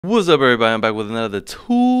What's up, everybody? I'm back with another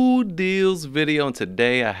Two Deals video, and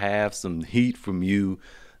today I have some heat from you.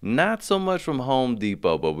 Not so much from Home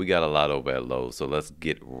Depot, but we got a lot over at Lowe, so let's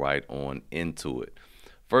get right on into it.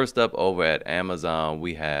 First up, over at Amazon,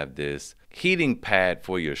 we have this heating pad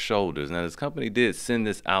for your shoulders. Now, this company did send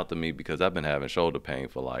this out to me because I've been having shoulder pain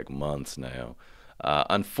for like months now.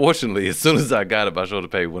 Unfortunately, as soon as I got it, my shoulder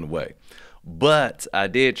pain went away. But I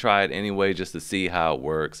did try it anyway just to see how it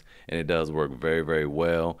works, and it does work very, very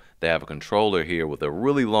well. They have a controller here with a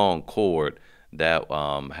really long cord that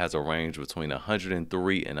has a range between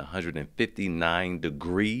 103 and 159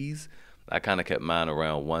 degrees. I kind of kept mine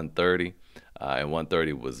around 130, and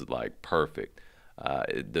 130 was like perfect.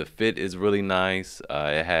 The fit is really nice.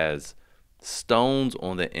 It has stones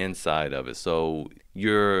on the inside of it, so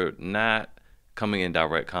you're not coming in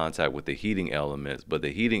direct contact with the heating elements, but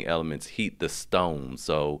the heating elements heat the stone.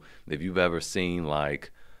 So if you've ever seen like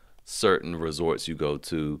certain resorts you go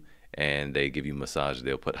to and they give you massage,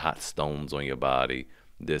 they'll put hot stones on your body.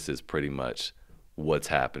 This is pretty much what's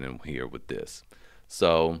happening here with this.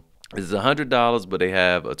 So this is $100, but they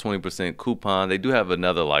have a 20% coupon. They do have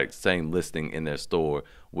another like same listing in their store,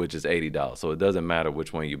 which is $80. So it doesn't matter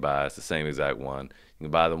which one you buy. It's the same exact one. You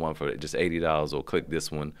can buy the one for just $80 or click this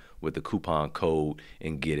one with the coupon code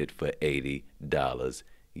and get it for $80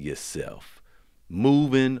 yourself.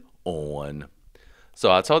 Moving on. So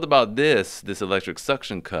I talked about this electric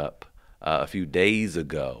suction cup a few days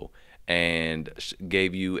ago and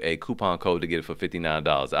gave you a coupon code to get it for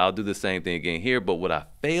 $59. I'll do the same thing again here, but what I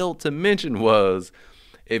failed to mention was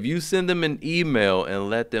if you send them an email and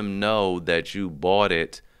let them know that you bought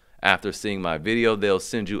it after seeing my video, they'll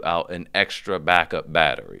send you out an extra backup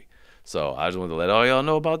battery. So I just wanted to let all y'all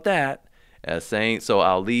know about that. So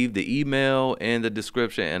I'll leave the email in the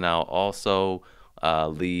description, and I'll also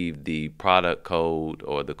leave the product code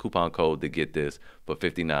or the coupon code to get this for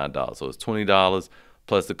 $59. So it's $20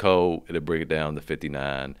 plus the code. It'll bring it down to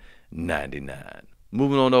 $59.99.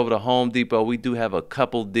 Moving on over to Home Depot, we do have a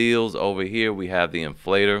couple deals over here. We have the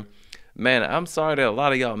inflator. Man, I'm sorry that a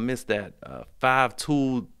lot of y'all missed that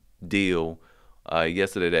 5-tool deal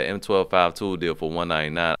yesterday, that M12 5-tool deal for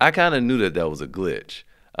 $199. I kind of knew that was a glitch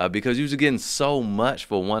because you're getting so much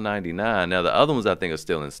for $199. Now, the other ones I think are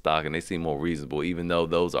still in stock, and they seem more reasonable, even though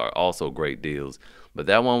those are also great deals. But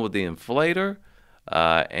that one with the inflator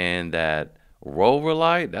and that rover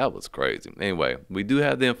light, that was crazy. Anyway, we do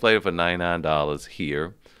have the inflator for $99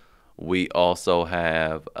 here. We also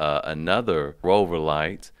have another rover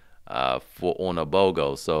light for on a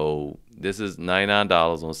BOGO. So this is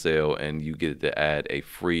 $99 on sale, and you get to add a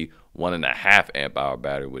free 1.5 amp hour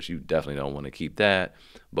battery, which you definitely don't want to keep that.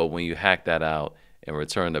 But when you hack that out and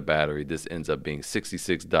return the battery, this ends up being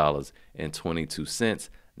 $66.22.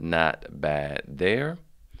 Not bad there.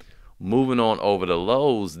 Moving on over to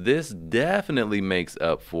Lowe's, this definitely makes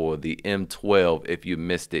up for the M12 if you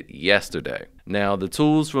missed it yesterday. Now, the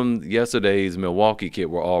tools from yesterday's Milwaukee kit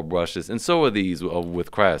were all brushless, and so are these with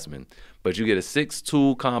Craftsman. But you get a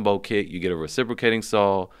 6-tool combo kit. You get a reciprocating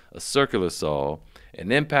saw, a circular saw,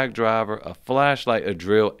 an impact driver, a flashlight, a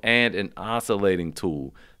drill, and an oscillating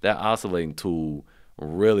tool. That oscillating tool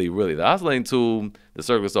really, the oscillating tool, the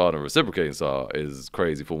circular saw, and the reciprocating saw is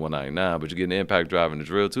crazy for $199, but you get an impact driver and the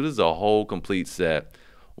drill too. This is a whole complete set,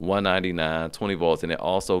 $199, 20 volts, and it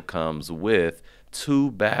also comes with 2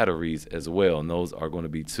 batteries as well, and those are going to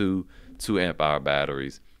be two amp hour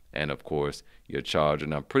batteries, and of course your charger.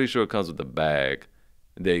 And I'm pretty sure it comes with a bag.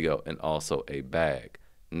 There you go, and also a bag.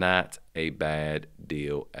 Not a bad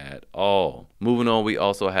deal at all. Moving on, we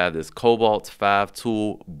also have this Cobalt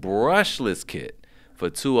 5-tool brushless kit for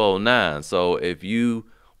 $209. So if you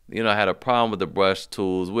had a problem with the brush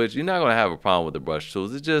tools, which you're not going to have a problem with the brush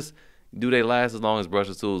tools, it's just, do they last as long as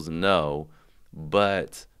brushless tools? No.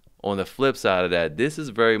 But on the flip side of that, this is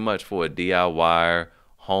very much for a DIY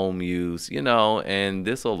home use, and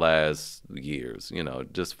this will last years,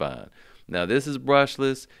 just fine. Now, this is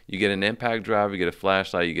brushless. You get an impact driver, you get a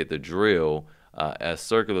flashlight, you get the drill, a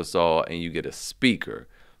circular saw, and you get a speaker.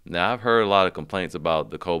 Now, I've heard a lot of complaints about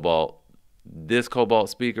the Cobalt. This Cobalt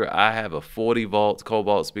speaker, I have a 40 volt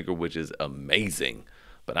Cobalt speaker, which is amazing,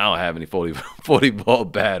 but I don't have any 40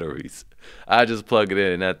 volt batteries. I just plug it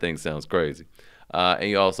in, and that thing sounds crazy. And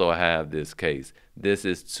you also have this case. This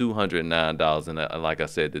is $209, and like I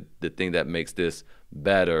said, the thing that makes this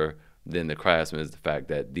better than the Craftsman is the fact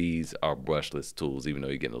that these are brushless tools, even though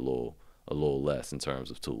you're getting a little less in terms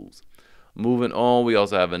of tools. Moving on, we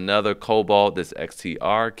also have another Cobalt, this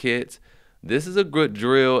XTR kit. This is a good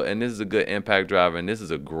drill, and this is a good impact driver, and this is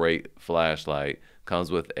a great flashlight.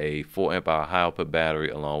 Comes with a 4 amp hour high output battery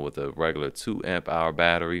along with a regular 2 amp hour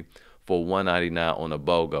battery. for $199 on a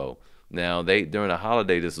BOGO. Now, during the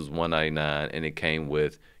holiday, this was $199, and it came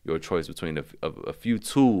with your choice between a few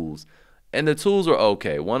tools. And the tools were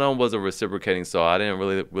okay. One of them was a reciprocating saw. I didn't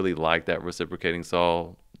really like that reciprocating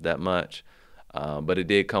saw that much, but it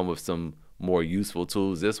did come with some more useful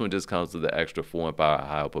tools. This one just comes with the extra 4-amp-hour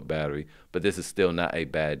high output battery, but this is still not a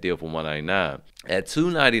bad deal for $199. At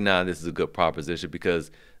 $299, this is a good proposition because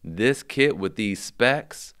this kit with these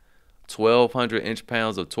specs, 1,200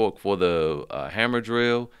 inch-pounds of torque for the hammer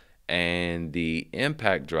drill, and the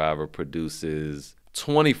impact driver produces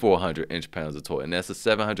 2,400 inch-pounds of torque, and that's a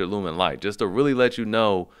 700 lumen light. Just to really let you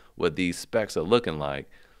know what these specs are looking like,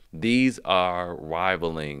 these are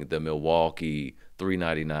rivaling the Milwaukee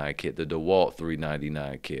 $399 kit, the DeWalt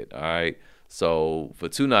 $399 kit. All right, so for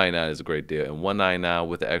 $299 is a great deal, and $199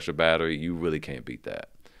 with the extra battery, you really can't beat that.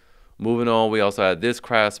 Moving on, we also have this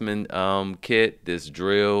Craftsman kit, this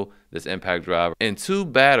drill, this impact driver, and 2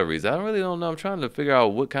 batteries. I really don't know. I'm trying to figure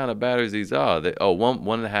out what kind of batteries these are. One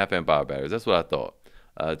 1.5 amp hour batteries. That's what I thought.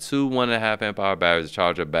 2 1.5 amp hour batteries, a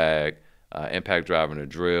charger bag, impact driver, and a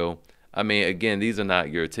drill. I mean, again, these are not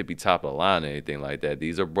your tippy top of the line or anything like that.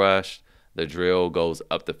 These are brushed. The drill goes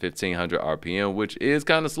up to 1,500 RPM, which is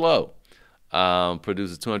kind of slow.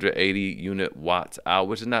 Produces 280 unit watts out,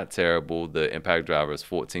 which is not terrible. The impact driver is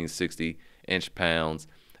 1,460 inch-pounds.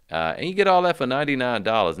 And you get all that for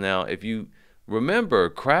 $99. Now, if you remember,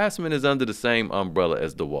 Craftsman is under the same umbrella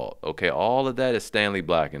as DeWalt. Okay, all of that is Stanley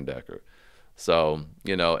Black & Decker. So,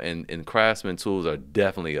 you know, and Craftsman tools are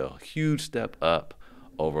definitely a huge step up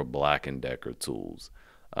over Black & Decker tools.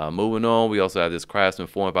 Moving on, we also have this Craftsman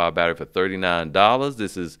 4-amp-hour battery for $39.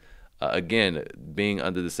 This is, again, being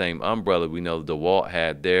under the same umbrella. We know DeWalt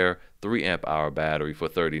had their 3-amp-hour battery for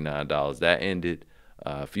 $39. That ended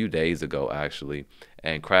a few days ago, actually.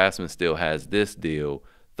 And Craftsman still has this deal,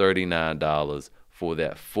 $39 for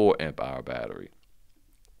that 4-amp-hour battery.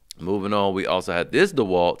 Moving on, we also had this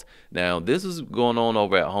DeWalt. Now, this is going on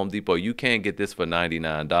over at Home Depot. You can't get this for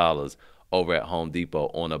 $99 over at Home Depot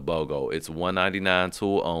on a BOGO. It's $199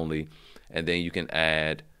 tool only, and then you can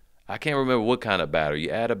add, I can't remember what kind of battery.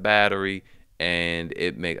 You add a battery, and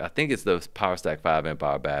I think it's the PowerStack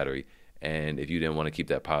 5-amp-hour battery. And if you didn't want to keep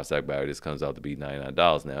that PowerStack battery, this comes out to be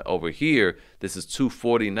 $99. Now, over here, this is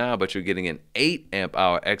 $249, but you're getting an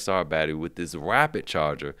 8-amp-hour XR battery with this rapid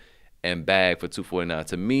charger and bag for $249.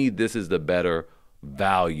 To me, this is the better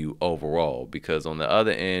value overall, because on the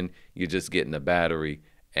other end, you're just getting the battery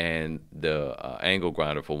and the angle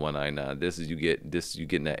grinder for $199. This is you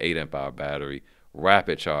getting that 8-amp-hour battery,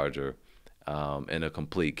 rapid charger, and a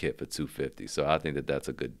complete kit for $250. So I think that that's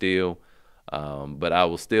a good deal. But I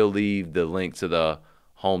will still leave the link to the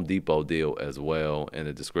Home Depot deal as well in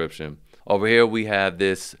the description. Over here we have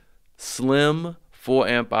this slim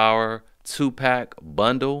 4-amp-hour 2-pack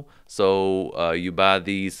bundle. So you buy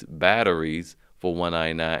these batteries for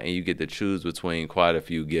 $199, and you get to choose between quite a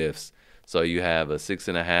few gifts. So you have a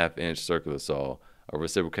 6.5-inch circular saw, a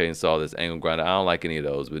reciprocating saw, this angle grinder. I don't like any of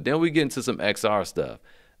those. But then we get into some XR stuff.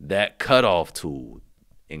 That cutoff tool,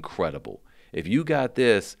 incredible. If you got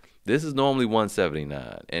this, this is normally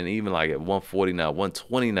 $179, and even like at $149,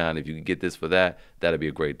 $129, if you could get this for that, that'd be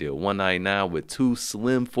a great deal. $199 with 2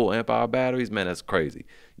 slim 4-amp-hour batteries, man, that's crazy.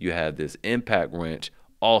 You have this impact wrench,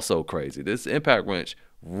 also crazy. This impact wrench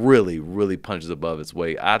really punches above its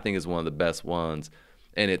weight. I think it's one of the best ones,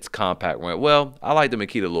 and it's compact wrench. Well, I like the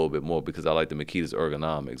Makita a little bit more because I like the Makita's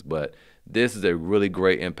ergonomics, but this is a really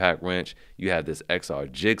great impact wrench. You have this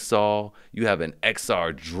XR jigsaw. You have an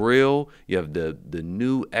XR drill. You have the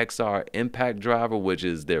new XR impact driver, which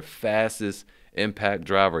is their fastest impact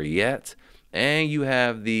driver yet. And you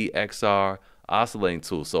have the XR oscillating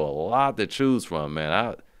tool. So a lot to choose from,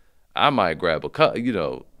 man. I might grab a couple, you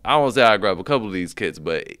know, I don't say I grab a couple of these kits,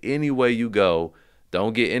 but any way you go,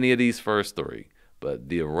 don't get any of these first 3. But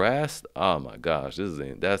the rest, oh my gosh,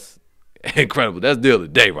 that's incredible. That's deal of the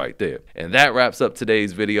day right there. And that wraps up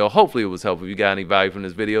today's video. Hopefully it was helpful. If you got any value from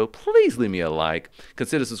this video, please leave me a like.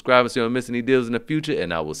 Consider subscribing so you don't miss any deals in the future,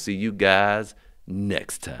 and I will see you guys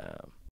next time.